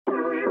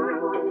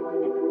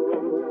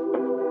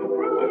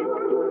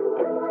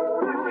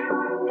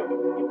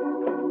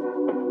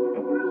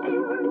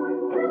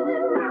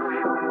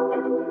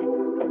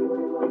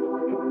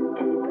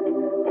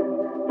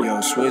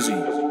YoSwzzy.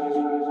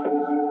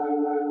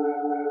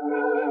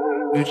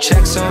 New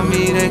checks on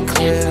me, they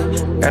clear.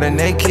 Got a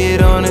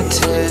naked on a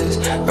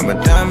test. Got my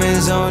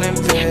diamonds on in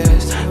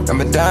Paris. Got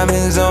my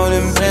diamonds on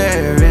in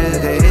Paris.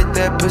 They hit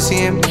that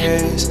pussy in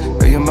Paris.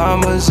 But your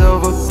mama's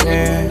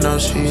overbearing. No,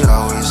 she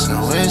always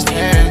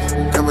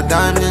there. Got my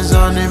diamonds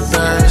on in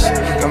Paris.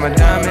 Got my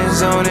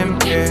diamonds on in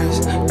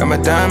Paris. Got my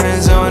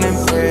diamonds on in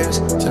Paris.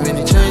 Too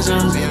many chains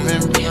on me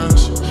in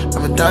Paris.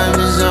 Got my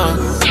diamonds on.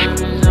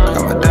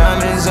 Got my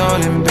diamonds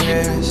on in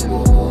Paris.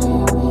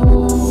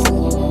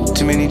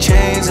 Too many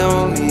chains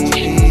on me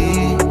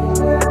in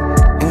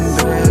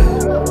bed.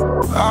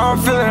 I'm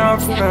feeling,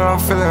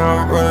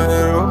 I'm running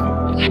it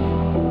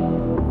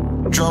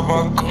up. Drop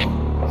my cup,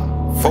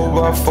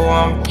 4x4,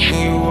 I'm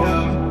picking you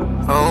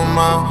up. On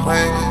my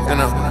way,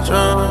 and I'm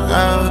drunk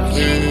out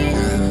here.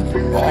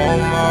 On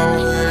my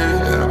way,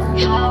 and I'm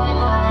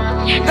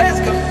drunk. Let's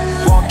go.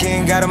 Walk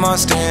in, got him on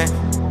stand.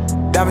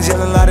 Diamonds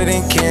yellow louder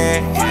than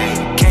can.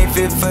 Can't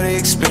fit for the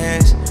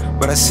expense.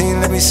 But I seen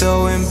let me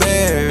so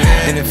embarrassed.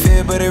 In the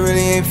fear, but it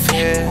really ain't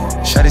fair.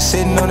 Shawty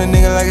sitting on a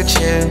nigga like a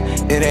chair.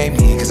 It ain't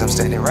me, cause I'm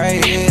standing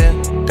right here.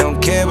 Don't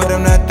care, but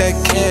I'm not that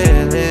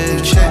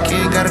careless. Check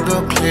it, gotta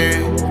go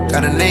clear.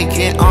 Got a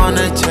naked on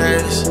the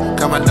terrace.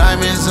 Got my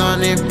diamonds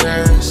on in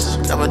Paris.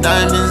 Got my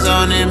diamonds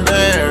on in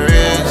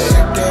Paris.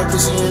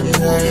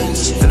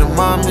 And the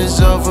mom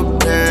is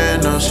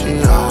overbearing. No,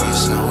 she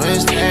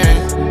always there.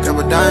 Got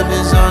my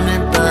diamonds on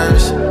in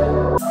Paris.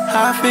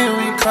 How feel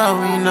we call,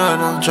 we know that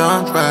I'm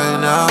drunk right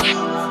now.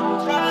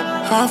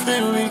 How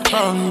feel we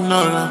call, we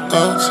know that I'm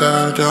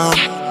outside down.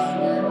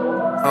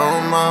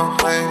 On my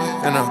way,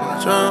 and I'm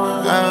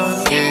drunk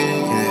out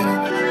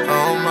here.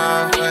 On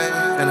my way,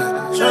 and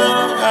I'm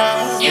drunk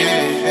out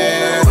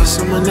here. What's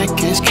on my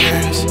neck is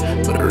curious.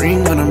 Put a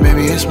ring on her,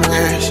 baby, it's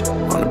marriage.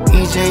 On the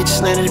EJ,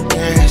 just landed in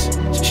Paris.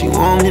 She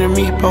want me to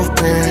meet both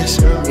parents.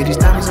 Yeah, these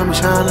diamonds on me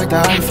shine like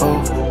the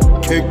iPhone.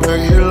 Kick back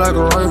here like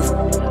a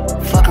rifle.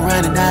 Fuck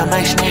around and die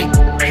like snake.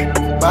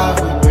 I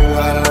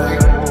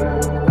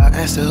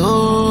asked her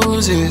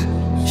who's it.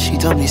 She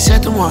told me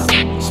set them up.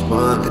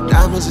 The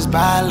diamonds is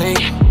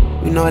bilingual.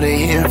 You know they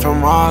hitting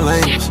from all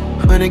angles.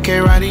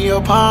 100K right in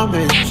your palm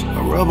bench.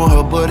 I rub on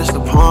her butt, it's the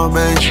palm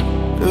bench.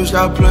 Dude,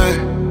 stop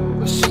playing.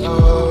 What's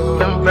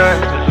up? I'm back.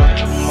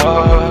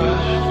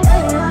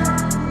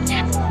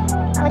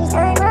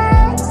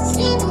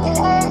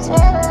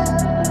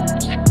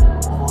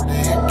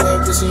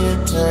 Cactus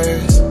in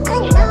Paris.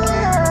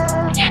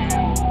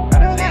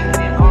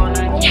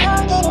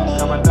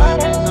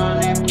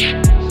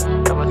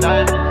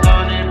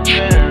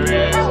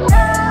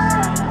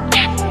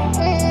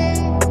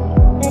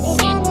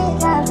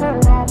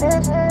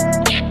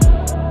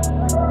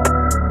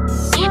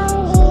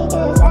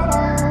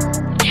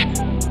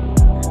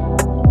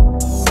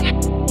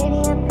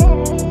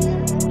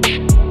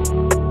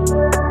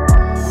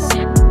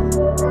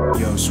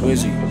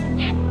 YoSwzzy.